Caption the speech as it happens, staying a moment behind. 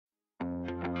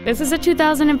This is a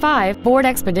 2005 Ford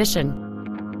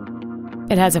Expedition.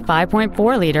 It has a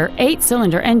 5.4-liter,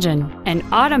 8-cylinder engine, an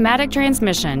automatic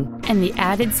transmission, and the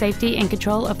added safety and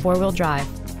control of four-wheel drive.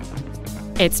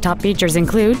 Its top features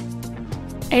include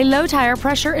a low tire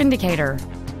pressure indicator,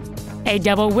 a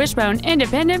double wishbone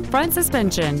independent front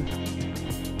suspension,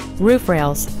 roof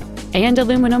rails, and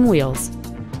aluminum wheels.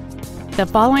 The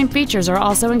following features are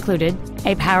also included: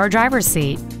 a power driver's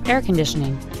seat, air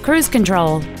conditioning, cruise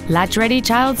control, latch-ready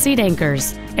child seat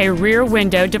anchors, a rear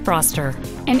window defroster,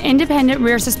 an independent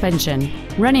rear suspension,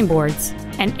 running boards,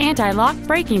 an anti-lock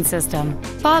braking system,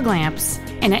 fog lamps,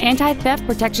 and an anti-theft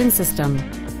protection system.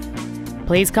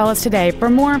 Please call us today for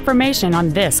more information on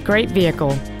this great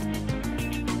vehicle.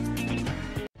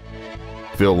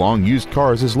 Phil Long Used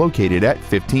Cars is located at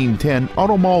 1510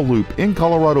 Auto Mall Loop in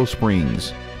Colorado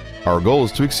Springs. Our goal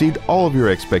is to exceed all of your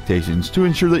expectations to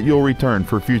ensure that you'll return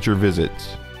for future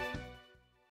visits.